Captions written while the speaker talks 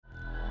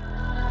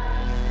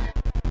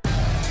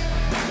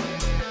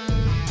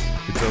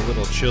It's a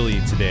little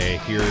chilly today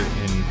here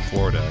in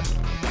Florida.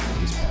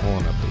 Just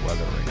pulling up the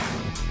weather right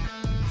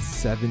now.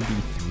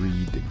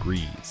 73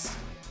 degrees.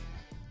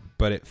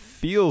 But it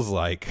feels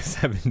like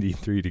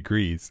 73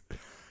 degrees.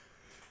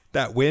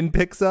 That wind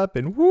picks up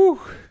and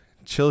whoo,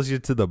 chills you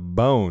to the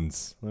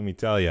bones, let me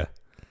tell you.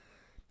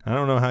 I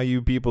don't know how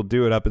you people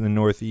do it up in the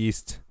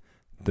Northeast,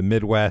 the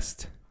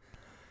Midwest.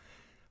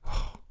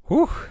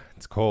 Whew,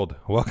 it's cold.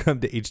 Welcome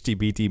to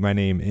HTBT. My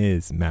name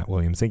is Matt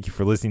Williams. Thank you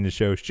for listening to the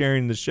show,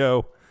 sharing the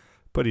show,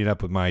 putting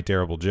up with my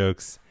terrible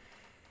jokes.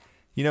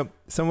 You know,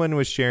 someone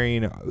was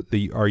sharing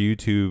our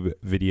YouTube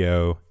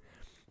video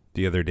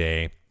the other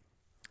day,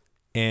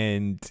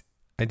 and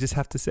I just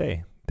have to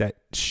say that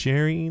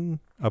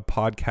sharing a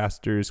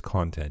podcaster's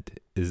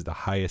content is the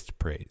highest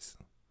praise.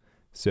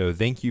 So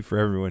thank you for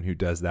everyone who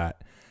does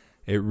that.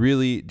 It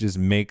really just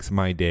makes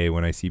my day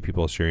when I see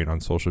people sharing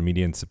on social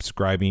media and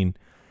subscribing.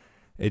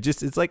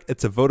 It's like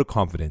it's a vote of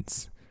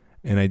confidence,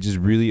 and I just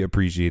really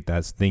appreciate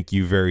that. So thank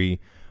you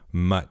very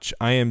much.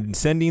 I am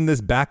sending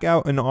this back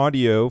out in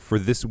audio for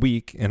this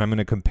week, and I'm going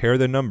to compare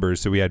the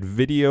numbers. So we had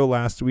video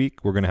last week.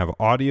 We're going to have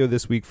audio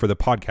this week for the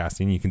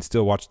podcasting. You can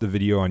still watch the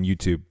video on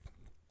YouTube.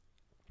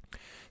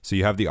 So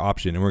you have the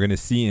option, and we're going to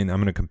see, and I'm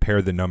going to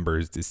compare the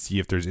numbers to see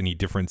if there's any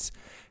difference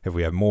if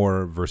we have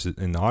more versus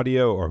in the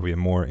audio or if we have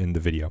more in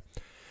the video.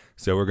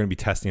 So we're going to be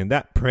testing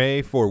that.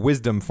 Pray for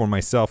wisdom for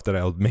myself that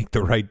I'll make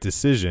the right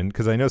decision,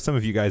 because I know some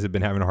of you guys have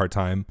been having a hard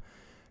time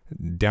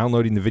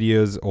downloading the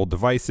videos, old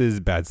devices,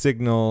 bad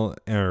signal,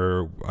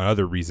 or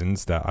other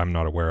reasons that I'm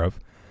not aware of.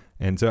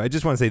 And so I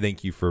just want to say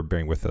thank you for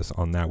bearing with us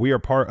on that. We are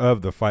part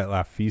of the Fight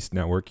Laugh Feast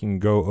Network. You can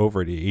go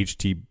over to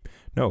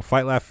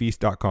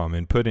fightlaughfeast.com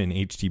and put in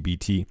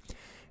HTBT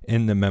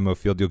in the memo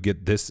field. You'll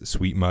get this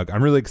sweet mug.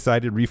 I'm really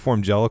excited.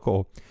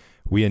 Reformgelical,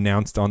 we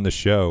announced on the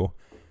show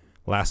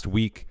last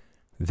week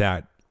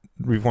that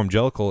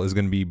Reformgelical is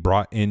going to be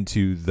brought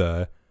into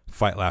the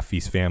Fight Laugh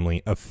Feast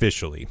family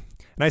officially.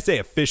 And I say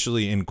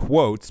officially in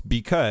quotes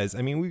because,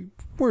 I mean,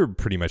 we're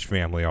pretty much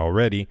family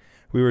already.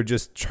 We were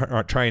just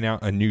trying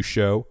out a new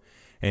show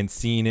and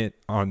seeing it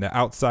on the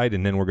outside,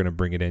 and then we're going to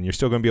bring it in. You're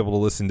still going to be able to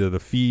listen to the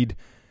feed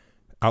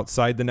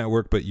outside the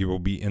network, but you will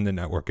be in the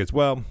network as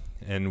well.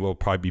 And we'll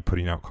probably be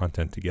putting out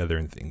content together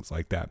and things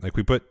like that. Like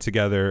we put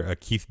together,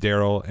 Keith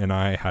Darrell and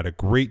I had a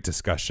great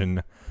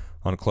discussion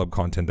on club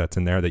content that's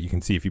in there that you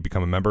can see if you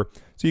become a member.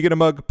 So you get a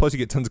mug, plus you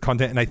get tons of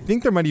content. And I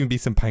think there might even be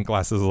some pint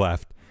glasses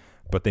left,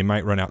 but they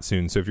might run out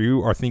soon. So if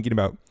you are thinking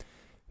about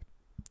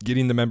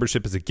getting the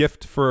membership as a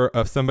gift for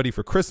somebody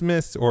for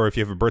Christmas, or if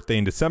you have a birthday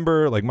in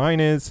December like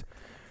mine is,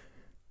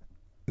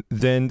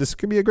 then this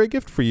could be a great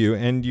gift for you.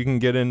 And you can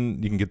get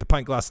the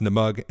pint glass and the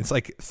mug. It's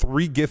like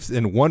 3 gifts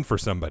in one for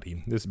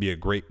somebody. This would be a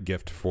great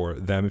gift for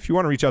them. If you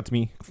want to reach out to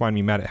me, find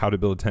me,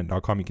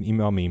 Matt@howtobuildatent.com. You can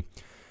email me,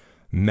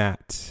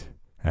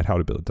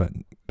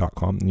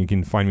 Matt@howtobuildatent.com. And you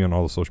can find me on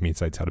all the social media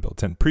sites, How to Build a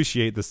Tent.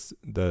 Appreciate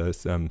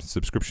the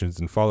subscriptions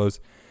and follows.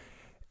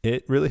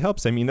 It really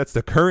helps. I mean, that's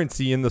the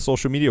currency in the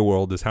social media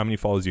world, is how many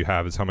follows you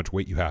have, is how much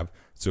weight you have.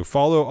 So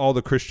follow all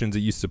the Christians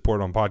that you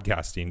support on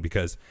podcasting,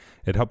 because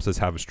it helps us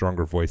have a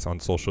stronger voice on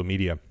social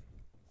media.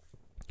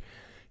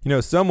 You know,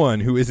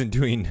 someone who isn't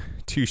doing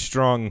too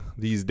strong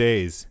these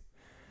days,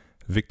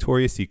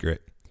 Victoria's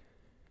Secret.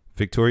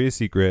 Victoria's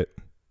Secret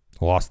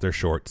lost their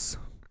shorts.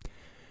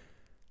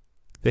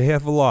 They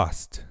have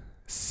lost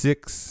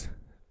 6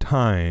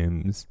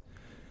 times.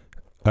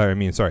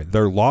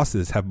 Their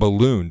losses have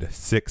ballooned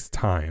 6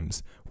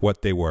 times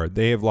what they were.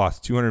 They have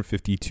lost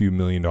 $252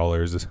 million.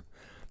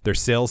 Their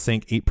sales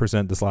sank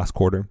 8% this last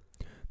quarter.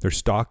 Their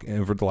stock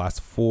over the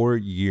last 4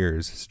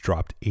 years has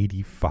dropped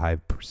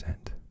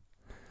 85%.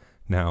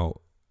 Now,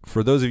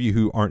 for those of you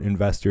who aren't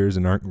investors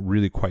and aren't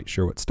really quite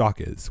sure what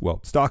stock is, well,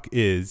 stock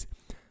is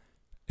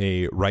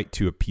a right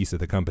to a piece of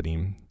the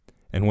company.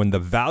 And when the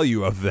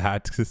value of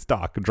that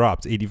stock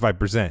drops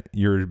 85%,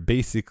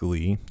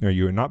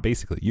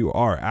 you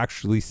are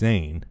actually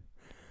saying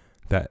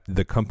that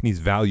the company's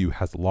value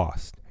has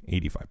lost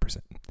 85%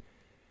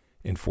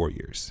 in 4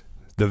 years.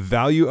 The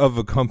value of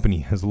a company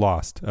has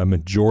lost a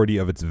majority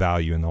of its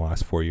value in the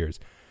last 4 years.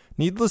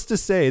 Needless to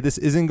say, this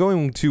isn't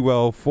going too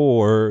well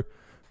for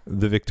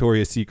the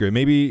Victoria's Secret.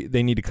 Maybe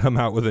they need to come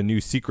out with a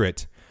new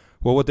secret.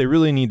 Well, what they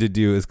really need to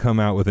do is come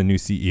out with a new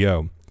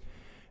CEO.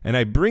 And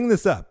I bring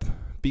this up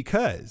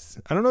because,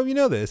 I don't know if you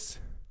know this,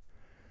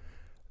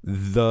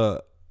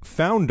 the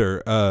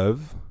founder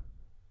of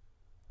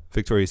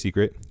Victoria's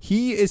Secret,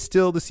 he is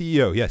still the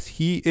CEO. Yes,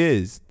 he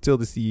is still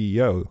the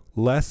CEO.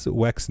 Les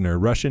Wexner,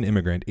 Russian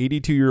immigrant,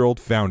 82-year-old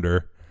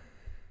founder,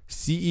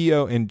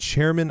 CEO, and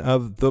chairman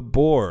of the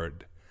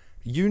board.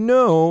 You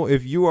know,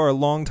 if you are a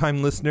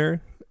longtime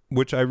listener,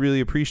 which I really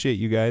appreciate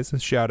you guys,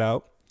 shout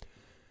out,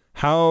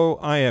 how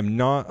I am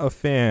not a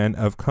fan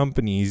of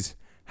companies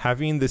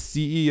having the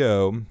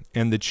CEO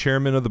and the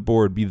chairman of the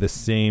board be the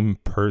same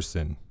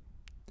person.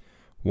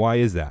 Why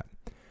is that?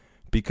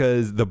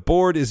 Because the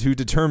board is who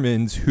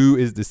determines who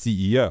is the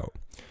CEO.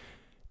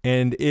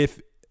 And if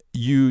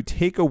you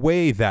take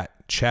away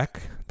that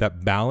check,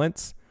 that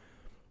balance,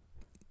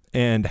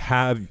 and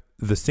have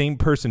the same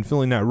person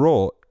filling that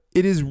role,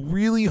 it is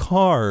really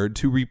hard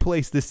to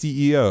replace the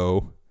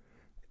CEO.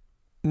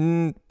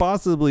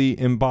 Possibly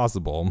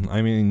impossible.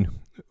 I mean,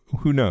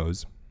 who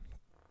knows?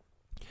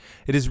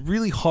 It is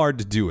really hard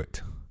to do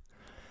it.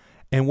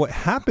 And what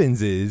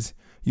happens is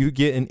you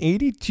get an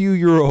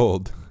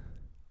 82-year-old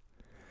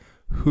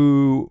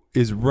who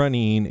is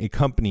running a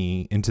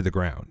company into the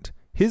ground,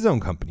 his own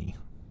company.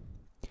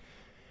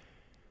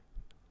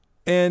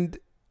 And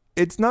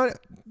it's not,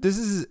 this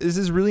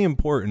is really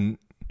important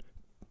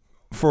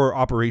for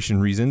operation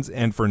reasons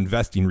and for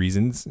investing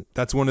reasons.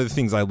 That's one of the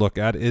things I look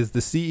at. Is the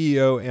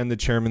CEO and the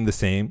chairman the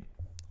same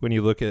when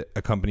you look at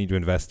a company to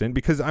invest in?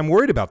 Because I'm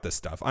worried about this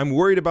stuff. I'm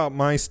worried about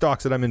my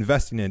stocks that I'm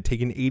investing in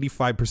taking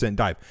 85%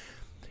 dive.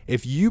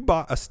 If you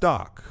bought a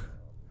stock,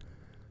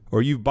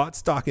 or you've bought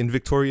stock in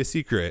Victoria's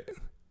Secret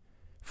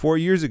 4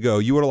 years ago,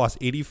 you would have lost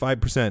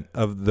 85%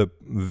 of the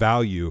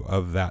value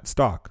of that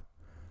stock.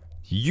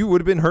 You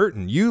would have been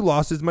hurting. You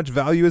lost as much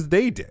value as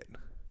they did.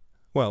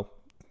 Well,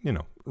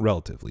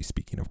 relatively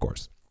speaking, of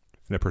course,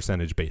 in a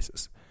percentage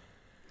basis.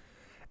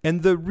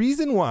 And the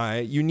reason why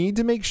you need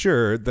to make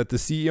sure that the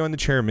CEO and the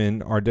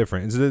chairman are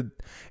different is that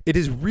it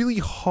is really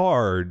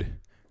hard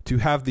to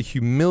have the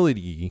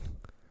humility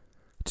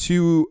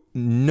to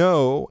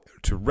know,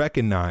 to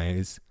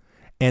recognize,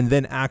 and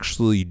then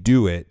actually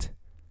do it,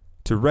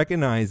 to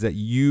recognize that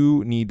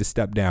you need to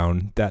step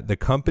down, that the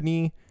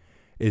company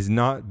is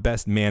not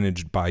best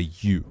managed by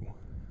you.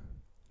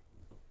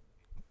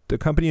 The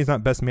company is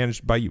not best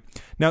managed by you.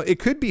 Now, it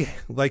could be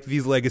like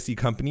these legacy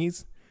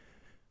companies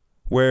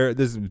where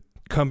this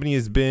company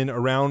has been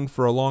around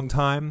for a long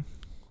time,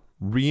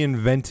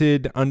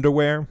 reinvented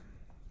underwear,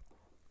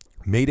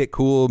 made it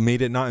cool,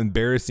 made it not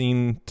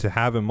embarrassing to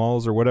have in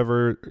malls or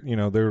whatever,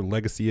 their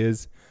legacy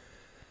is,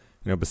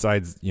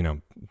 besides,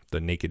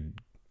 the naked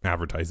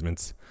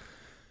advertisements,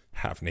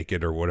 half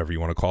naked or whatever you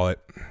want to call it.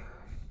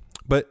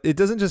 But it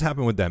doesn't just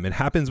happen with them. It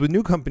happens with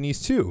new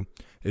companies too,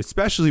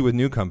 especially with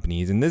new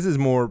companies. And this is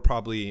more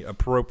probably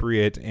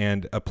appropriate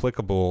and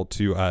applicable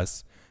to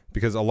us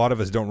because a lot of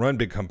us don't run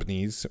big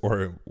companies,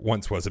 or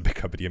once was a big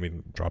company. I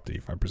mean, dropped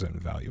 85% in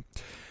value.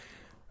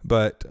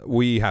 But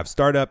we have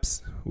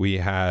startups. We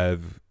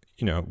have,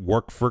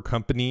 work for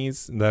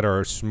companies that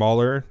are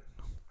smaller.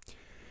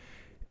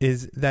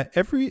 Is that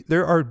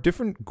there are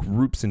different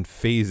groups and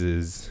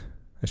phases.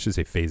 I should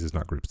say phases,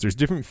 not groups. There's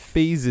different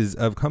phases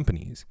of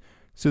companies.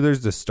 So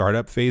there's the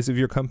startup phase of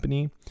your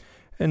company.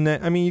 And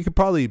then, you could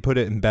probably put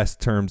it in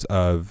best terms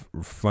of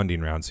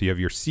funding round. So you have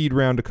your seed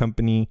round of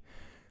company,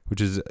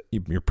 which is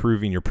you're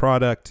proving your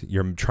product.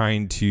 You're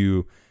trying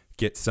to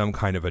get some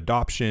kind of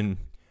adoption.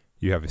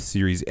 You have a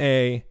Series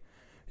A.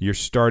 You're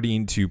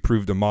starting to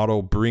prove the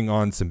model, bring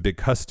on some big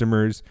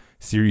customers.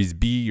 Series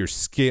B, you're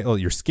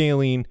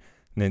scaling.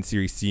 And then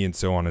Series C, and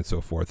so on and so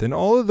forth. And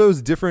all of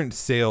those different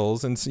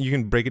sales, and so you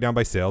can break it down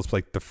by sales,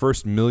 like the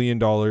first $1 million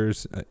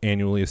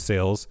annually of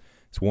sales.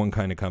 It's one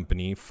kind of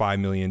company, 5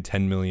 million,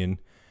 10 million.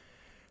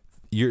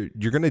 You're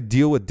going to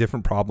deal with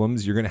different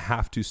problems. You're going to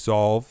have to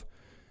solve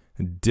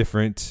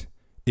different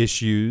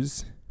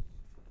issues.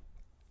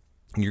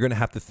 You're going to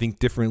have to think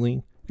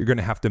differently. You're going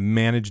to have to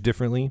manage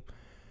differently.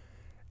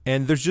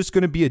 And there's just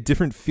going to be a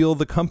different feel of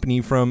the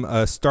company from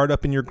a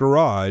startup in your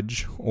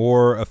garage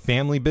or a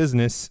family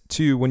business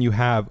to when you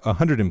have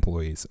 100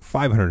 employees,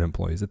 500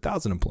 employees,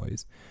 1,000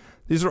 employees.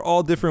 These are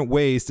all different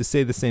ways to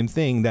say the same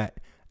thing, that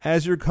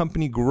as your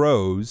company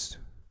grows,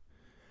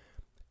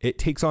 it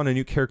takes on a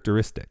new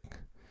characteristics,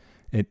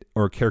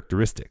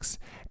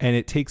 and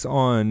it takes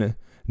on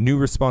new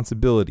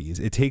responsibilities.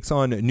 It takes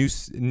on it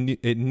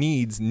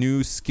needs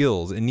new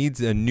skills. It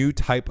needs a new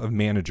type of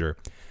manager.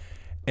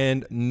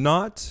 And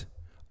not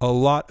a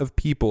lot of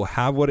people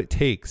have what it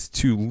takes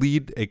to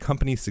lead a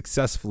company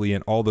successfully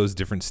in all those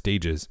different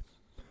stages.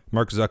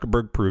 Mark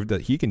Zuckerberg proved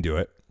that he can do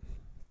it.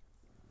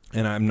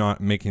 And I'm not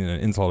making an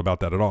insult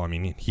about that at all. I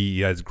mean, he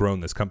has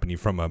grown this company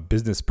from a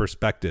business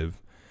perspective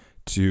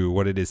to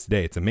what it is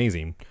today. It's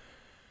amazing.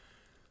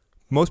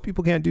 Most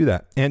people can't do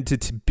that. And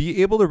to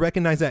be able to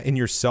recognize that in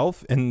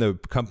yourself and the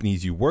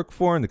companies you work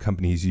for and the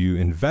companies you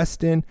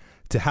invest in,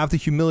 to have the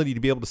humility to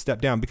be able to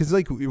step down. Because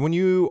like when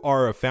you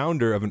are a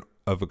founder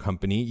of a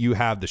company, you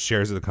have the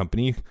shares of the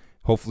company.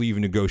 Hopefully you've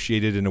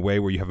negotiated in a way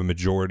where you have a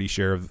majority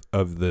share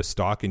of the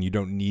stock and you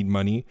don't need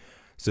money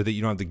so that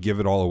you don't have to give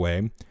it all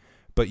away.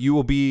 But you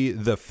will be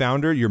the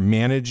founder, you're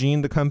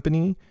managing the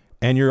company,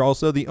 and you're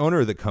also the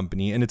owner of the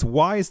company. And it's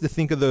wise to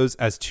think of those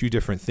as two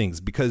different things,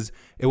 because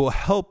it will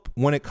help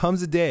when it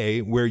comes a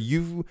day where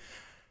you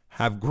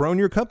have grown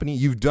your company,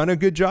 you've done a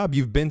good job,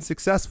 you've been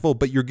successful,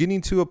 but you're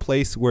getting to a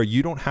place where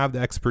you don't have the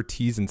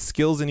expertise and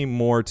skills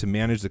anymore to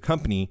manage the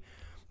company,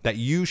 that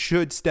you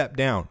should step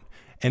down.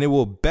 And it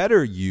will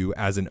better you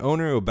as an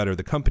owner, it will better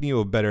the company, it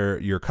will better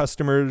your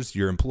customers,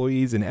 your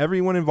employees, and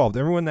everyone involved,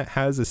 everyone that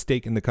has a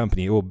stake in the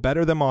company. It will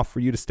better them off for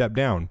you to step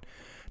down.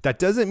 That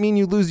doesn't mean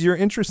you lose your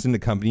interest in the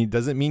company. It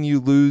doesn't mean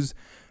you lose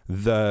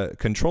the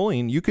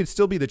controlling. You could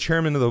still be the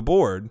chairman of the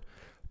board,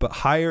 but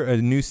hire a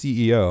new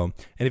CEO.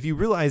 And if you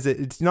realize that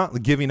it's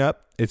not giving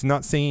up, it's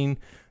not saying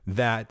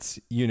that,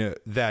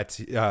 that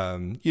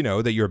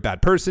you're a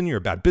bad person, you're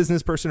a bad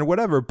business person or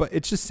whatever, but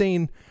it's just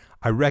saying,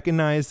 I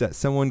recognize that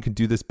someone could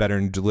do this better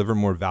and deliver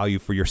more value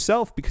for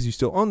yourself because you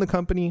still own the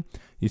company.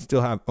 You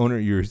still have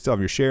you still have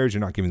your shares.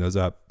 You're not giving those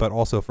up, but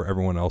also for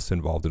everyone else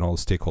involved and all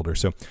the stakeholders.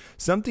 So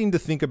something to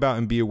think about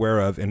and be aware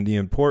of, and the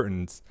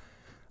importance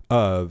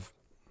of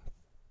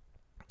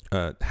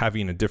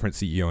having a different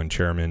CEO and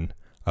chairman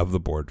of the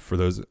board for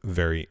those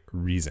very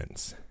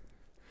reasons.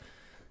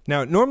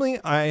 Now, normally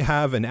I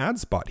have an ad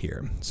spot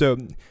here. So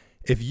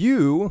if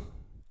you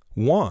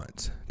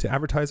want to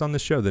advertise on the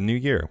show the new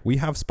year, we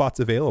have spots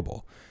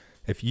available.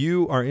 If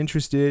you are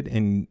interested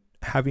in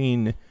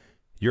having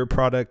your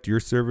product, your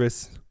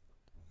service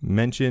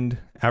mentioned,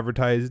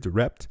 advertised,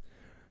 repped,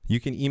 you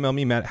can email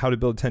me,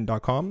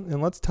 matt@howtobuildtent.com,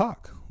 and let's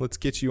talk. Let's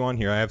get you on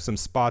here. I have some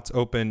spots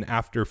open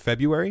after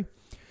February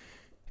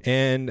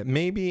and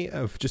maybe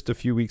just a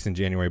few weeks in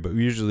January, but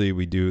usually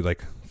we do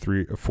like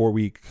 3 or 4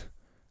 week,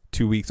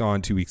 2 weeks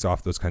on, 2 weeks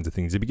off, those kinds of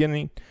things at the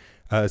beginning.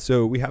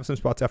 So we have some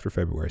spots after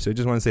February. So I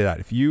just want to say that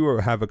if you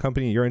have a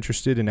company you're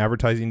interested in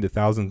advertising to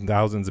thousands and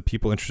thousands of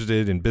people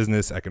interested in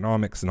business,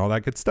 economics, and all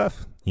that good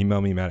stuff,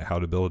 email me,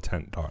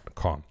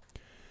 matt@howtobuildtent.com.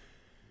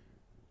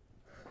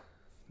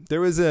 There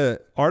was an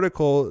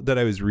article that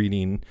I was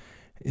reading,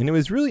 and it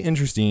was really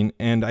interesting.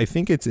 And I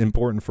think it's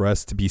important for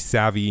us to be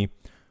savvy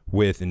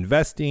with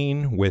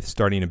investing, with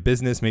starting a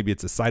business. Maybe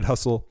it's a side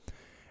hustle.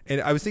 And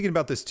I was thinking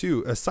about this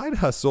too. A side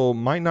hustle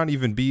might not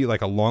even be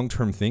like a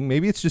long-term thing.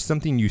 Maybe it's just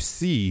something you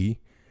see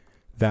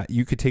that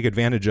you could take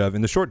advantage of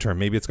in the short term.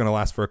 Maybe it's going to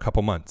last for a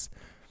couple months.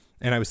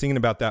 And I was thinking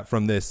about that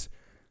from this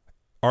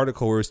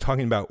article where it was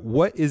talking about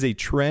what is a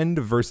trend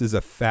versus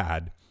a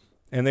fad.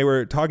 And they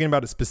were talking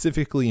about it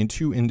specifically in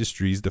 2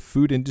 industries, the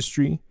food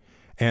industry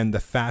and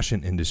the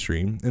fashion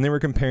industry. And they were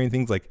comparing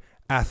things like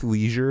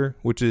athleisure,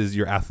 which is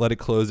your athletic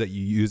clothes that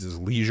you use as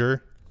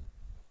leisure,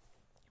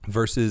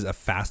 versus a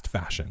fast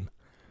fashion.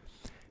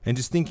 And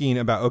just thinking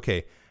about,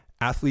 okay,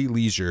 athlete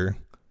leisure,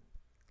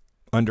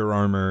 Under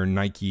Armour,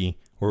 Nike,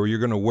 where you're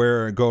going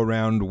to go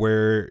around,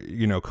 wear,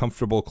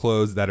 comfortable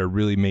clothes that are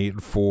really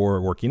made for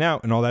working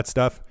out and all that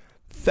stuff.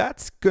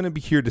 That's going to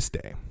be here to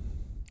stay.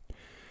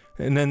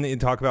 And then they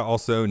talk about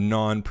also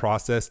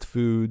non-processed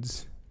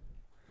foods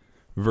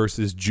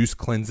versus juice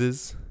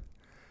cleanses.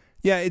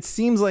 Yeah, it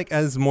seems like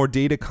as more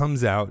data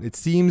comes out, it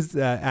seems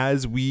that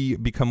as we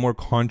become more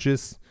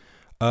conscious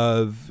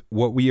of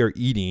what we are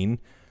eating,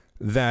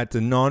 that the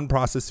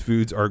non-processed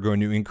foods are going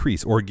to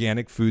increase.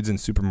 Organic foods in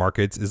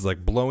supermarkets is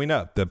like blowing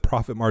up. The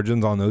profit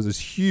margins on those is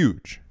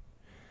huge.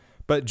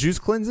 But juice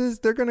cleanses,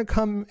 they're going to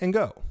come and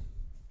go.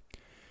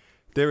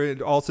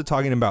 They're also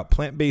talking about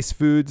plant-based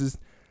foods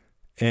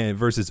and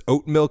versus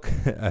oat milk.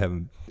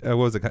 It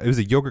was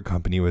a yogurt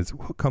company.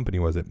 What company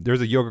was it?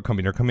 There's a yogurt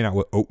company. They're coming out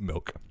with oat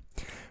milk.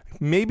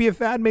 Maybe a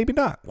fad, maybe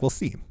not. We'll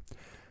see.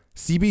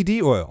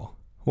 CBD oil.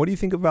 What do you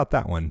think about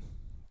that one?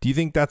 Do you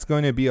think that's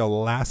going to be a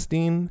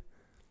lasting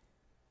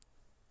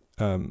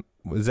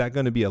is that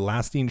going to be a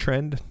lasting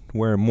trend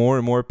where more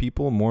and more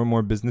people, more and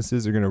more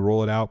businesses are going to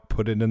roll it out,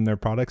 put it in their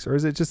products? Or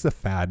is it just a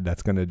fad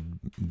that's going to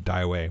die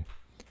away?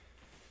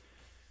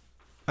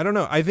 I don't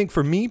know. I think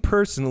for me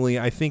personally,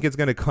 I think it's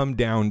going to come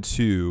down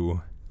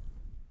to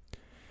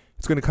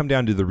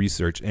the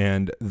research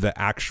and the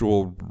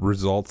actual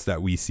results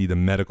that we see, the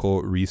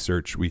medical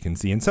research we can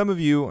see. And some of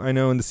you I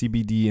know in the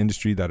CBD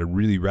industry that are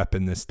really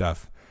repping this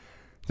stuff.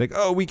 Like,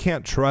 oh, we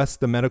can't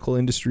trust the medical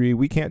industry.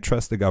 We can't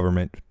trust the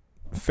government.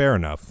 Fair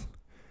enough.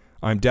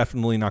 I'm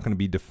definitely not going to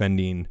be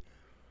defending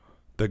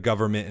the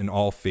government in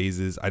all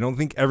phases. I don't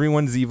think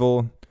everyone's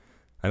evil.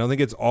 I don't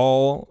think it's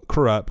all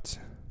corrupt,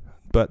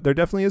 but there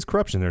definitely is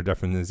corruption. There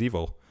definitely is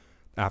evil.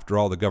 After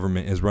all, the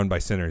government is run by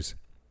sinners.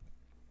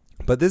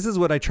 But this is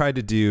what I tried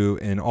to do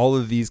in all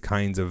of these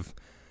kinds of,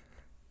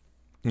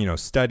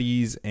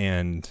 studies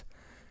and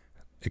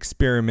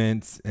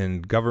experiments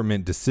and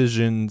government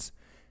decisions,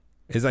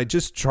 is I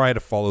just try to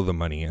follow the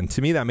money. And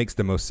to me, that makes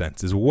the most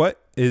sense, is what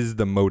is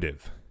the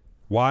motive?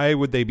 Why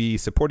would they be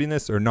supporting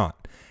this or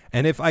not?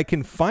 And if I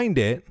can find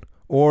it,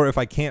 or if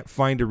I can't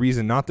find a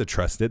reason not to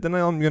trust it, then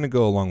I'm going to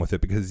go along with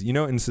it. Because,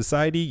 in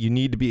society, you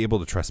need to be able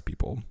to trust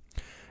people.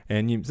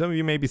 And some of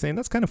you may be saying,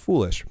 that's kind of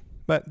foolish.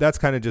 But that's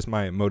kind of just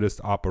my modus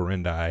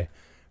operandi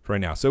for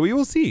right now. So we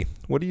will see.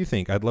 What do you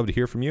think? I'd love to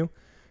hear from you.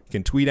 You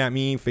can tweet at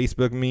me,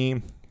 Facebook me.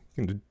 You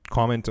can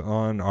comment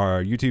on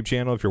our YouTube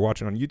channel if you're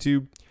watching on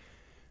YouTube.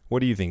 What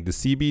do you think? The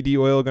CBD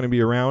oil going to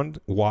be around?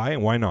 Why?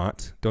 Why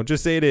not? Don't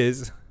just say it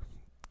is.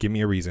 Give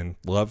me a reason.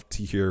 Love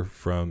to hear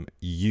from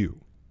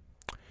you.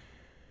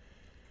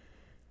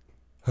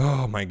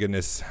 Oh my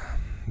goodness.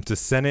 The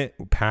Senate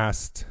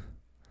passed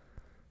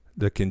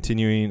the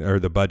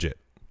budget.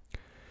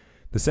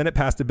 The Senate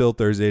passed a bill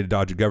Thursday to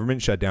dodge a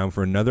government shutdown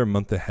for another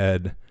month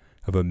ahead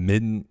of a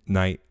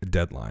midnight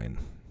deadline.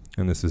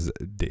 And this is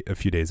a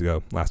few days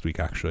ago, last week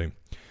actually.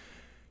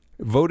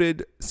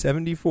 Voted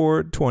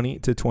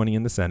 74-20 to 20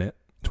 in the Senate.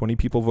 20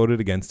 people voted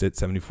against it,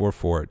 74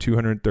 for,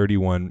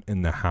 231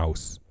 in the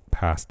House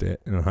passed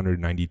it and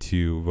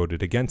 192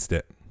 voted against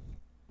it.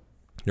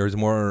 There's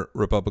more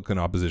Republican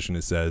opposition,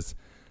 it says,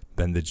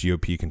 than the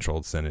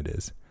GOP-controlled Senate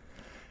is.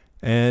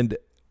 And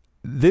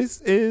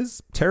this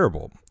is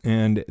terrible.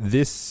 And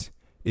this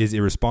is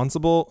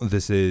irresponsible.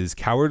 This is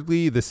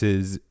cowardly. This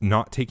is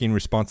not taking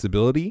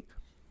responsibility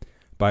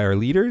by our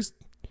leaders,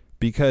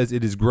 because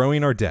it is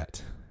growing our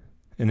debt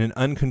in an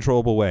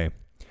uncontrollable way.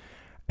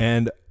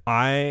 And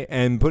I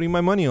am putting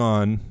my money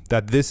on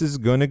that this is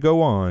going to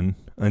go on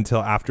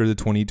until after the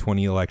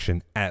 2020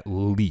 election, at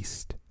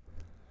least.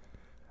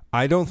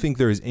 I don't think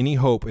there is any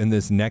hope in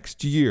this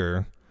next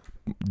year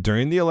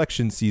during the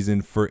election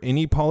season for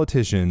any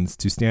politicians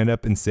to stand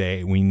up and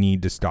say, we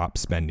need to stop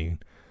spending.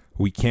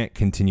 We can't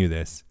continue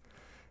this.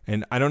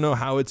 And I don't know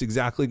how it's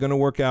exactly going to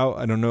work out.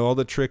 I don't know all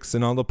the tricks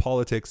and all the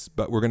politics,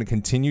 but we're going to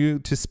continue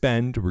to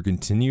spend. We're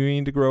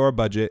continuing to grow our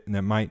budget. And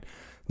that might,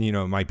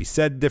 it might be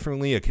said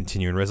differently, a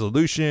continuing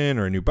resolution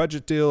or a new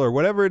budget deal or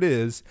whatever it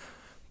is.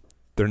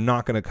 They're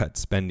not going to cut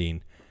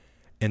spending.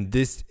 And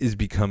this is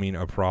becoming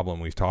a problem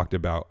we've talked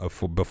about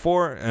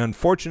before. And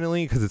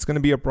unfortunately, because it's going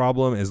to be a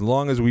problem as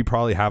long as we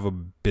probably have a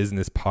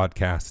business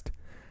podcast,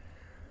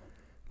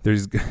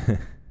 there's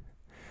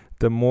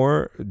the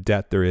more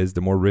debt there is,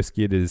 the more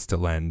risky it is to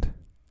lend.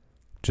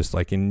 Just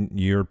like in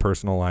your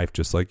personal life,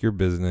 just like your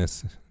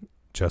business,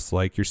 just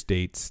like your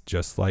states,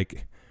 just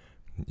like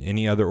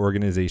any other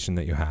organization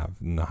that you have.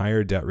 And the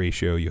higher debt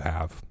ratio you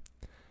have,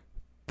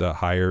 the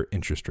higher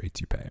interest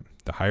rates you pay.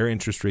 The higher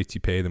interest rates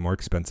you pay, the more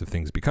expensive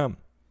things become.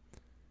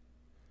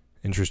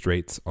 Interest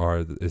rates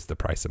is the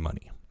price of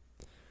money.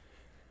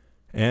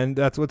 And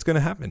that's what's going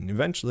to happen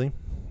eventually.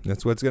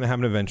 That's what's going to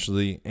happen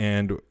eventually.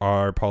 And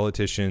our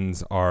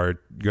politicians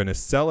are going to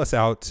sell us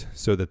out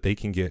so that they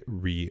can get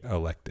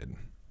reelected.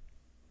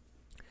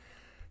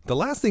 The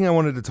last thing I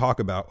wanted to talk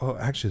about,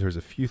 there's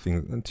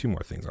two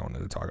more things I wanted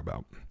to talk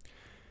about.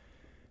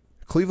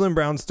 Cleveland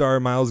Browns star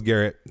Myles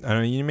Garrett, I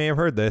don't know, you may have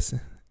heard this,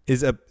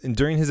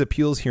 during his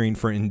appeals hearing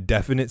for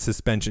indefinite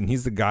suspension.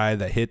 He's the guy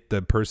that hit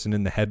the person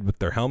in the head with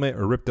their helmet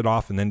or ripped it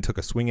off and then took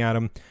a swing at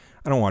him.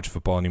 I don't watch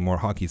football anymore.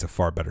 Hockey's a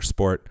far better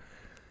sport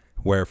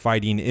where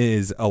fighting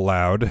is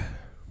allowed.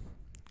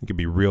 You could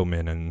be real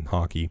men in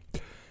hockey.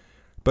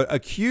 But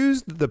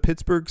accused the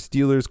Pittsburgh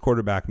Steelers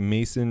quarterback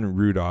Mason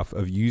Rudolph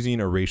of using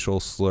a racial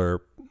slur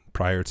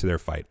prior to their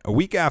fight. A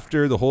week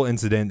after the whole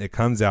incident, it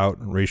comes out,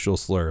 racial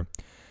slur.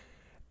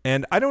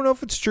 And I don't know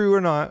if it's true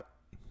or not.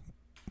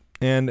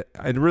 And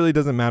it really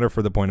doesn't matter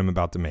for the point I'm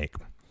about to make.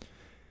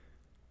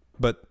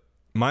 But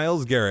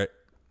Myles Garrett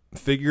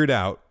figured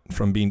out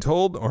from being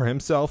told or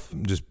himself,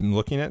 just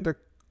looking at the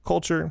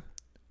culture,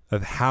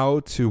 of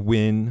how to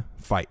win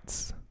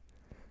fights.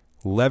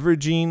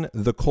 Leveraging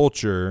the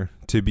culture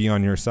to be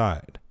on your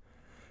side.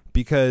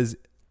 Because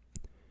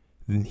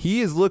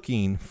he is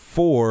looking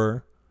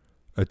for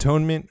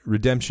atonement,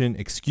 redemption,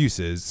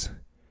 excuses.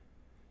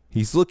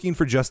 He's looking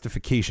for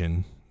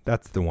justification.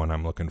 That's the one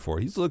I'm looking for.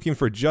 He's looking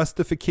for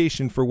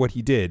justification for what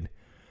he did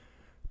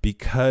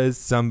because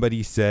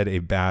somebody said a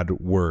bad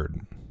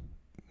word,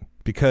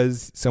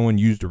 because someone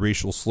used a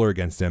racial slur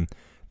against him.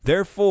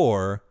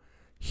 Therefore,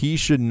 he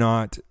should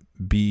not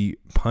be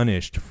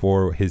punished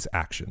for his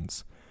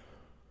actions.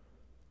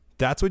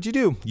 That's what you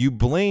do. You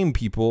blame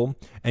people,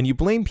 and you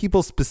blame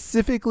people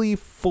specifically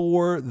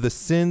for the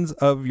sins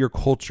of your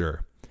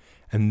culture.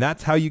 And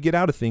that's how you get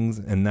out of things,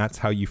 and that's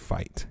how you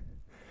fight.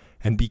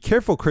 And be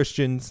careful,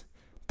 Christians.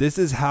 This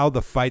is how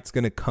the fight's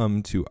going to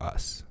come to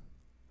us.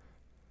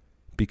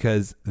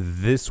 Because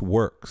this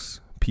works.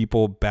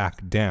 People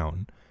back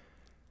down.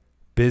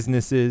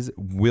 Businesses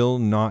will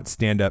not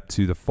stand up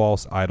to the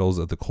false idols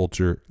of the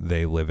culture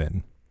they live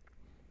in.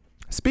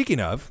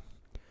 Speaking of,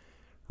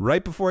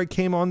 right before I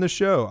came on the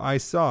show, I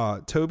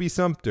saw Toby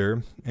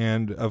Sumpter,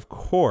 and of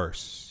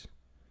course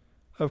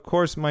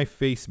my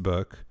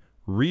Facebook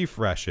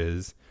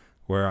refreshes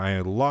where I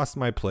lost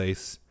my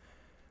place,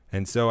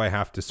 and so I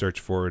have to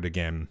search for it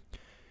again.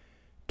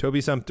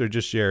 Toby Sumpter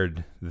just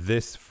shared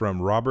this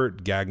from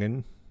Robert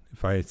Gagnon.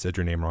 If I said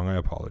your name wrong, I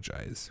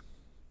apologize.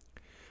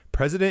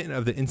 President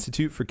of the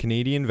Institute for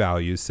Canadian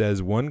Values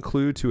says one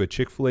clue to a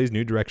Chick-fil-A's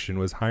new direction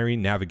was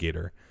hiring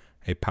Navigator,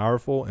 a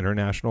powerful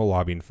international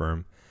lobbying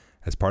firm,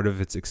 as part of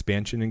its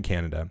expansion in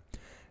Canada.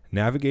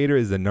 Navigator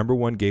is the number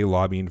one gay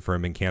lobbying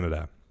firm in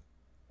Canada.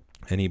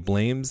 And he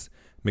blames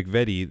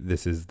McVetti,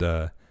 this is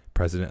the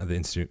president of the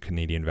Institute of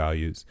Canadian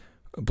Values,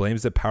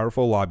 blames the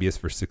powerful lobbyist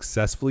for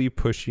successfully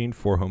pushing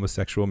for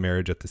homosexual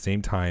marriage at the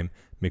same time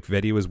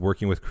McVetti was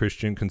working with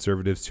Christian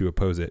conservatives to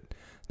oppose it.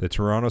 The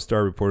Toronto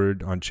Star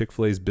reported on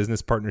Chick-fil-A's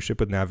business partnership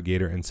with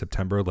Navigator in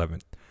September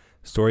 11th,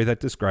 a story that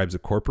describes the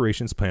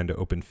corporation's plan to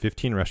open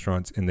 15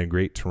 restaurants in the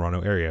Great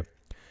Toronto Area.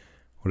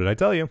 What did I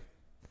tell you?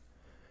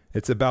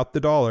 It's about the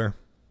dollar.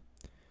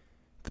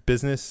 The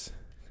business,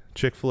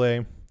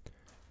 Chick-fil-A,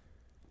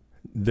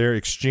 they're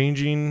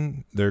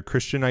exchanging their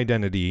Christian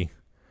identity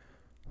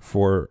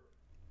for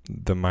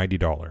the mighty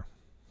dollar,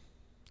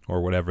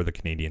 or whatever the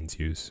Canadians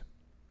use.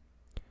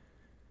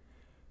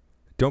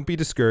 Don't be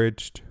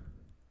discouraged.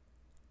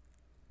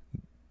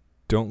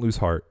 Don't lose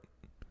heart.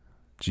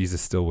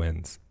 Jesus still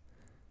wins.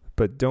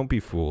 But don't be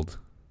fooled.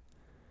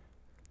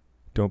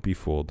 Don't be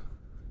fooled.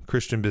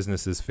 Christian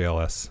businesses fail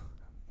us.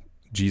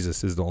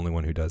 Jesus is the only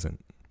one who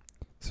doesn't.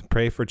 So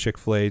pray for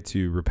Chick-fil-A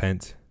to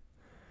repent,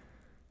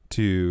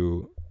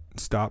 to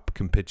stop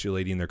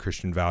capitulating their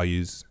Christian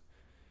values.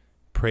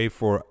 Pray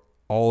for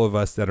all of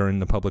us that are in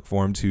the public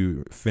forum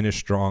to finish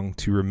strong,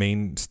 to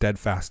remain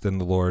steadfast in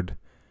the Lord,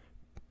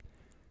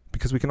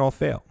 because we can all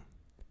fail,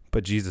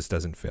 but Jesus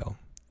doesn't fail.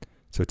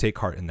 So take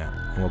heart in that,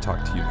 and we'll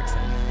talk to you next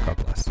time.